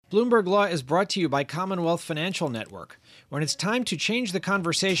Bloomberg Law is brought to you by Commonwealth Financial Network. When it's time to change the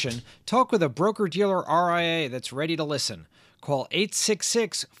conversation, talk with a broker-dealer RIA that's ready to listen. Call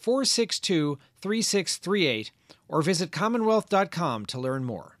 866-462-3638 or visit commonwealth.com to learn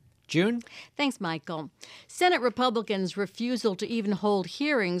more. June? Thanks, Michael. Senate Republicans' refusal to even hold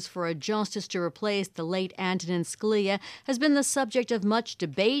hearings for a justice to replace the late Antonin Scalia has been the subject of much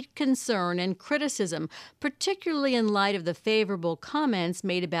debate, concern, and criticism, particularly in light of the favorable comments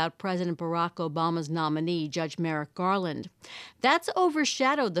made about President Barack Obama's nominee, Judge Merrick Garland. That's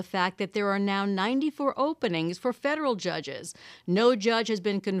overshadowed the fact that there are now 94 openings for federal judges. No judge has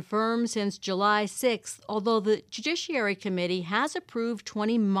been confirmed since July 6th, although the Judiciary Committee has approved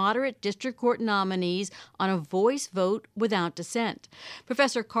 20 moderate district court nominees on a voice vote without dissent.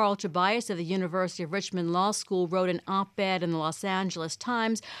 Professor Tobias of the University of Richmond Law School wrote an op-ed in the Los Angeles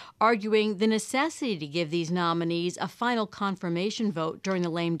Times arguing the necessity to give these nominees a final confirmation vote during the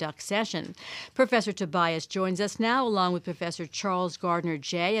lame duck session. Professor Tobias joins us now along with Professor Charles Gardner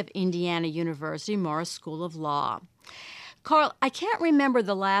Geyh of Indiana University Maurer School of Law. Carl, I can't remember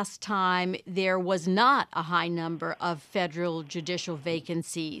the last time there was not a high number of federal judicial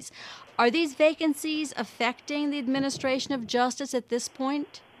vacancies. Are these vacancies affecting the administration of justice at this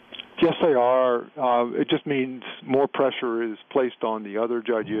point? Yes, they are. It just means more pressure is placed on the other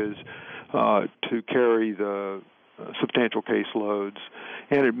judges to carry the substantial caseloads,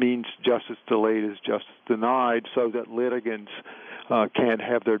 and it means justice delayed is justice denied, so that litigants can't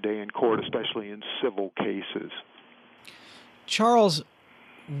have their day in court, especially in civil cases. Charles,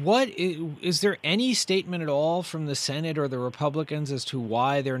 is there any statement at all from the Senate or the Republicans as to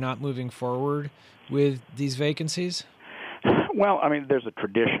why they're not moving forward with these vacancies? Well, I mean, there's a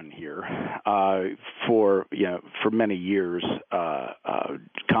tradition here. For many years,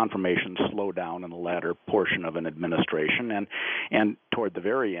 confirmations slow down in the latter portion of an administration, and toward the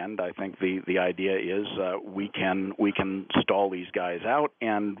very end, I think the idea is we can stall these guys out,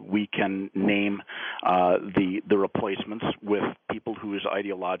 and we can name the replacements with people whose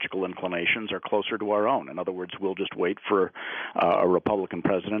ideological inclinations are closer to our own. In other words, we'll just wait for a Republican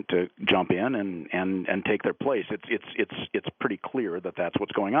president to jump in and take their place. It's pretty clear that that's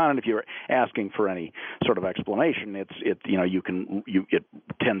what's going on. And if you're asking for any sort of explanation, it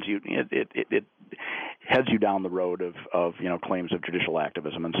heads you down the road of claims of judicial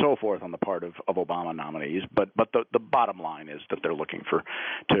activism and so forth on the part of Obama nominees. But the bottom line is that they're looking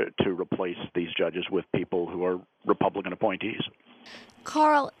to replace these judges with people who are Republican appointees.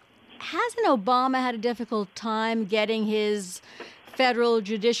 Carl, hasn't Obama had a difficult time getting his federal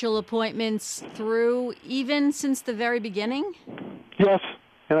judicial appointments through, even since the very beginning? Yes,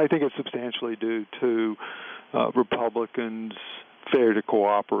 and I think it's substantially due to Republicans' failure to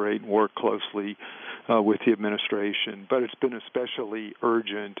cooperate and work closely with the administration. But it's been especially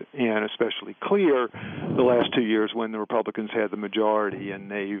urgent and especially clear the last 2 years when the Republicans had the majority, and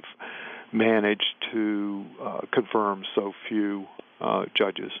they've managed to confirm so few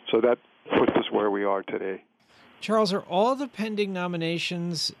judges. So that puts us where we are today. Charles, are all the pending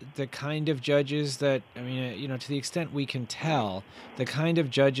nominations the kind of judges that, to the extent we can tell, the kind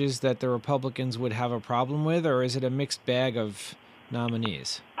of judges that the Republicans would have a problem with, or is it a mixed bag of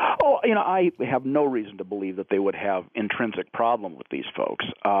nominees? Oh, I have no reason to believe that they would have intrinsic problem with these folks.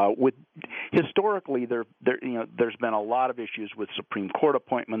 Historically, there's been a lot of issues with Supreme Court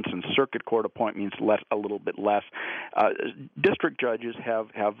appointments and circuit court appointments, a little bit less. District judges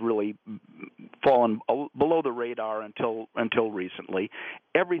have really fallen below the radar until recently.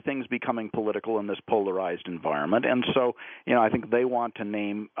 Everything's becoming political in this polarized environment, and so I think they want to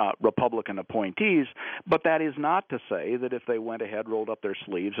name Republican appointees. But that is not to say that if they went ahead, rolled up their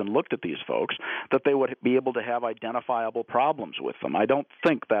sleeves, and looked at these folks, that they would be able to have identifiable problems with them. I don't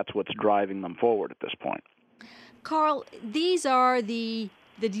think that's what's driving them forward at this point. Carl, these are the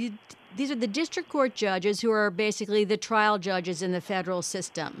district court judges who are basically the trial judges in the federal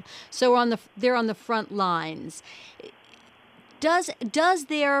system. So they're on the front lines. Does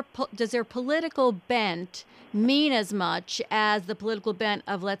their political bent mean as much as the political bent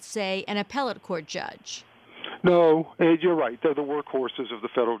of, let's say, an appellate court judge? No, you're right. They're the workhorses of the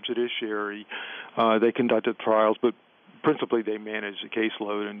federal judiciary. They conducted trials, but principally they manage the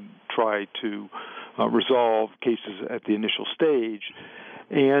caseload and try to resolve cases at the initial stage.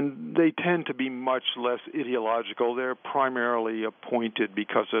 And they tend to be much less ideological. They're primarily appointed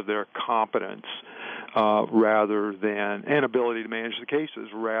because of their competence rather than and ability to manage the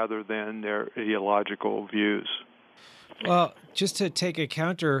cases rather than their ideological views. Well, just to take a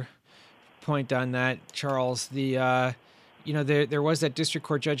counter point on that, Charles, there was that district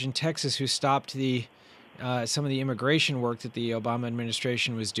court judge in Texas who stopped the some of the immigration work that the Obama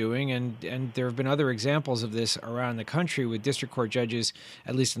administration was doing, and there have been other examples of this around the country with district court judges,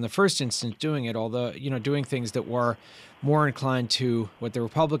 at least in the first instance, doing it, although, doing things that were more inclined to what the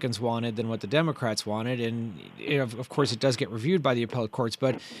Republicans wanted than what the Democrats wanted. And of course, it does get reviewed by the appellate courts.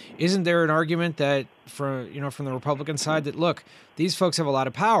 But isn't there an argument that from the Republican side that, look, these folks have a lot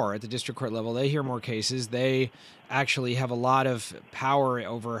of power at the district court level. They hear more cases. They actually have a lot of power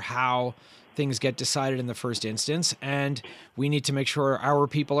over how things get decided in the first instance, and we need to make sure our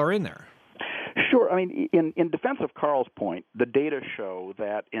people are in there. Sure. I mean, in defense of Carl's point, the data show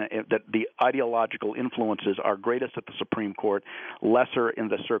that that the ideological influences are greatest at the Supreme Court, lesser in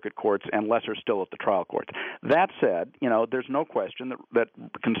the circuit courts, and lesser still at the trial courts. That said, there's no question that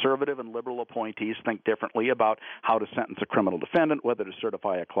conservative and liberal appointees think differently about how to sentence a criminal defendant, whether to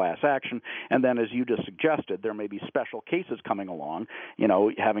certify a class action, and then, as you just suggested, there may be special cases coming along,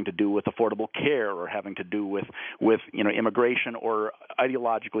 having to do with affordable care or having to do with immigration or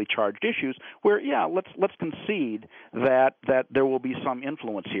ideologically charged issues, where let's concede that there will be some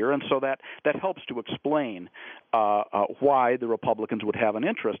influence here, and so that helps to explain why the Republicans would have an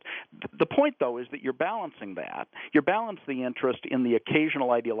interest. The point, though, is that you're balancing that. You're balancing the interest in the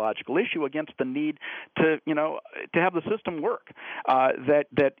occasional ideological issue against the need to have the system work.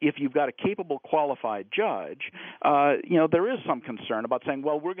 That if you've got a capable, qualified judge, there is some concern about saying,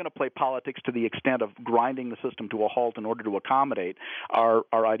 well, we're going to play politics to the extent of grinding the system to a halt in order to accommodate our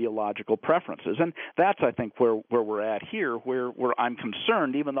ideological preferences. And that's, I think, where we're at here, where I'm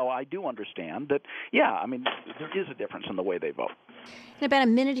concerned, even though I do understand that, there is a difference in the way they vote. In about a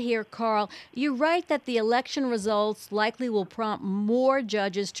minute here, Carl, you write that the election results likely will prompt more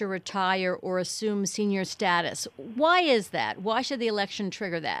judges to retire or assume senior status. Why is that? Why should the election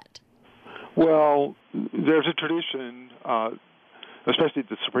trigger that? Well, there's a tradition, especially at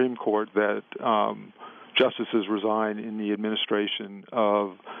the Supreme Court, that justices resign in the administration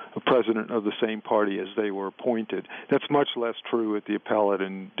of a president of the same party as they were appointed. That's much less true at the appellate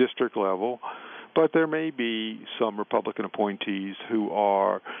and district level, but there may be some Republican appointees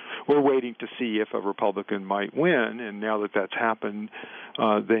we're waiting to see if a Republican might win, and now that that's happened,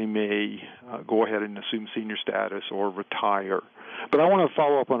 they may go ahead and assume senior status or retire. But I want to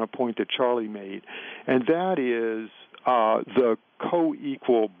follow up on a point that Charlie made, and that is the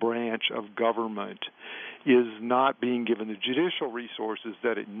co-equal branch of government is not being given the judicial resources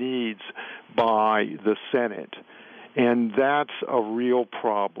that it needs by the Senate, and that's a real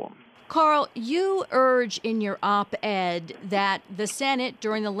problem. Carl, you urge in your op-ed that the Senate,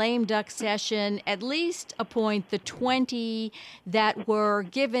 during the lame duck session, at least appoint the 20 that were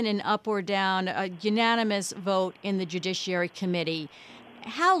given an up or down, a unanimous vote in the Judiciary Committee.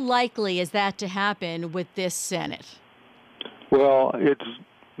 How likely is that to happen with this Senate? Well, it's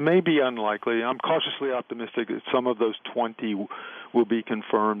maybe unlikely. I'm cautiously optimistic that some of those 20 will be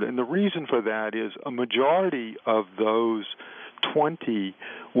confirmed. And the reason for that is a majority of those 20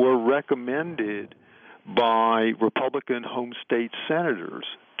 were recommended by Republican home state senators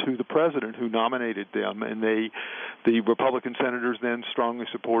to the president who nominated them, and the Republican senators then strongly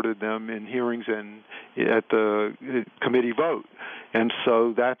supported them in hearings and at the committee vote. And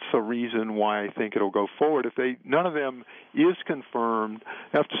so that's a reason why I think it'll go forward. If none of them is confirmed,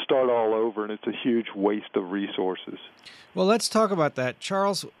 they have to start all over, and it's a huge waste of resources. Well, let's talk about that.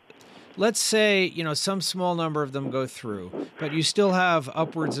 Charles, let's say, some small number of them go through, but you still have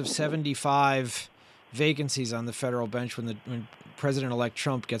upwards of 75 vacancies on the federal bench when President-elect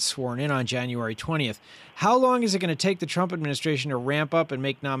Trump gets sworn in on January 20th. How long is it going to take the Trump administration to ramp up and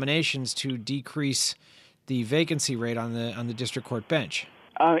make nominations to decrease the vacancy rate on the district court bench?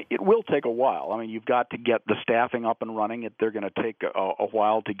 It will take a while. I mean, you've got to get the staffing up and running. They're going to take a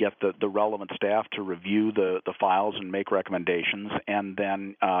while to get the relevant staff to review the files and make recommendations. And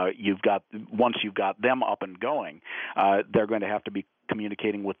then once you've got them up and going, they're going to have to be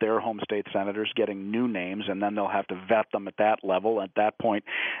communicating with their home state senators, getting new names, and then they'll have to vet them at that level. At that point,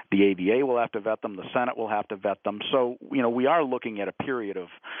 the ABA will have to vet them, the Senate will have to vet them. So, we are looking at a period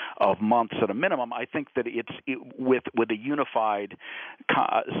of months at a minimum. I think that with a unified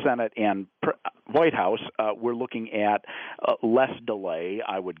Senate and White House, we're looking at less delay,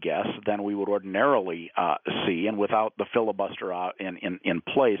 I would guess, than we would ordinarily see, and without the filibuster in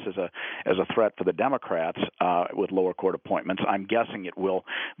place as a threat for the Democrats with lower court appointments. I'm guessing it will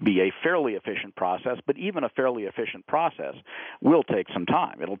be a fairly efficient process, but even a fairly efficient process will take some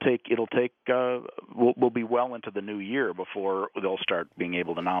time. We'll be well into the new year before they'll start being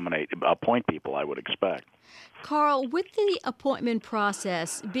able to nominate appoint people, I would expect. Carl, with the appointment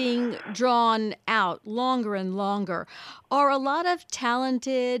process being drawn out longer and longer, are a lot of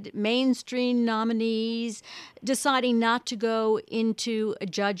talented mainstream nominees deciding not to go into a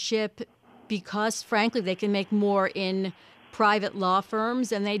judgeship because, frankly, they can make more in private law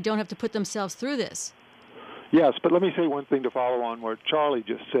firms and they don't have to put themselves through this? Yes, but let me say one thing to follow on what Charlie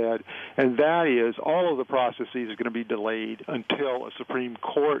just said, and that is all of the processes are going to be delayed until a Supreme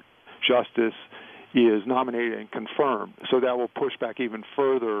Court justice is nominated and confirmed. So that will push back even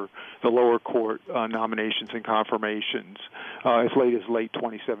further the lower court nominations and confirmations as late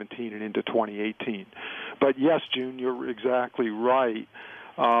 2017 and into 2018. But yes, June, you're exactly right.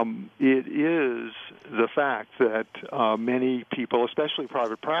 It is the fact that many people, especially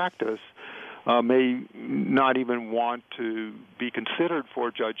private practice, may not even want to be considered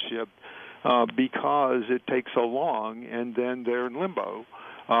for judgeship because it takes so long, and then they're in limbo.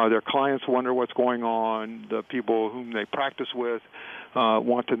 Their clients wonder what's going on. The people whom they practice with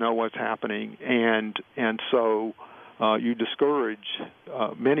want to know what's happening, and so you discourage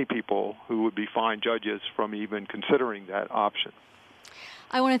many people who would be fine judges from even considering that option.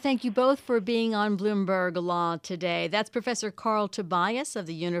 I want to thank you both for being on Bloomberg Law today. That's Professor Carl Tobias of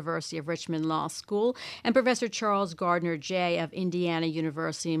the University of Richmond Law School and Professor Charles Gardner Geyh of Indiana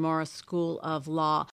University Maurer School of Law.